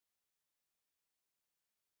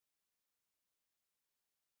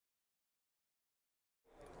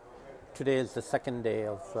Today is the second day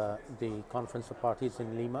of the Conference of Parties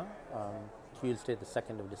in Lima, Tuesday the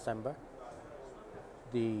 2nd of December.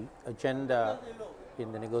 The agenda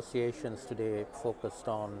in the negotiations today focused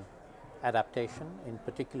on adaptation, in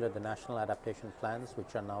particular the national adaptation plans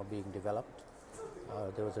which are now being developed.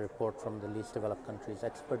 There was a report from the least developed countries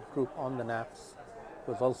expert group on the NAFs.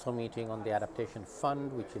 There was also a meeting on the adaptation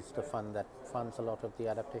fund, which is the fund that funds a lot of the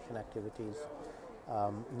adaptation activities.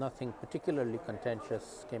 Nothing particularly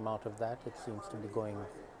contentious came out of that. It seems to be going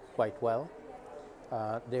quite well.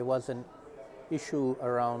 There was an issue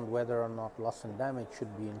around whether or not loss and damage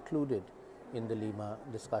should be included in the Lima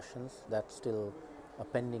discussions. That's still a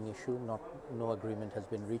pending issue. No agreement has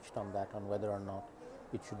been reached on that, on whether or not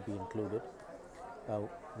it should be included.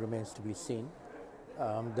 Remains to be seen.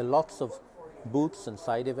 There are lots of booths and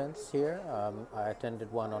side events here. I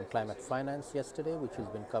attended one on climate finance yesterday, which has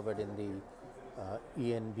been covered in the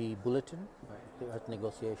ENB bulletin, the Earth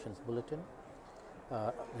Negotiations bulletin.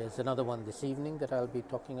 There's another one this evening that I'll be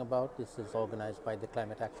talking about. This is organized by the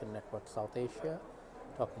Climate Action Network South Asia,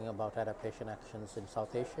 talking about adaptation actions in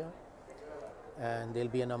South Asia. And there'll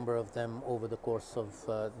be a number of them over the course of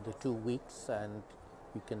the 2 weeks, and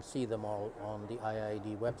you can see them all on the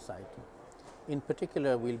IIED website. In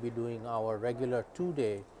particular, we'll be doing our regular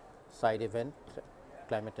 2-day side event,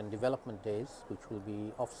 Climate and Development Days, which will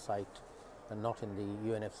be off-site and not in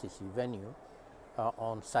the UNFCCC venue,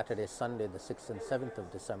 on Saturday, Sunday, the 6th and 7th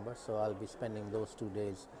of December. So I'll be spending those 2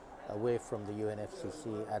 days away from the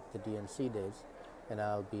UNFCCC at the DNC days, and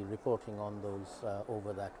I'll be reporting on those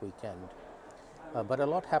over that weekend. But a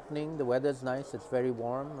lot happening. The weather's nice, it's very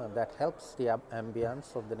warm. That helps the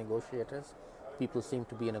ambience of the negotiators. People seem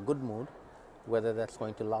to be in a good mood. Whether that's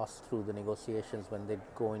going to last through the negotiations when they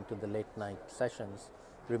go into the late night sessions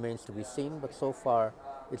remains to be seen, but so far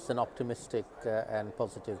it's an optimistic and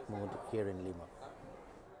positive mood here in Lima.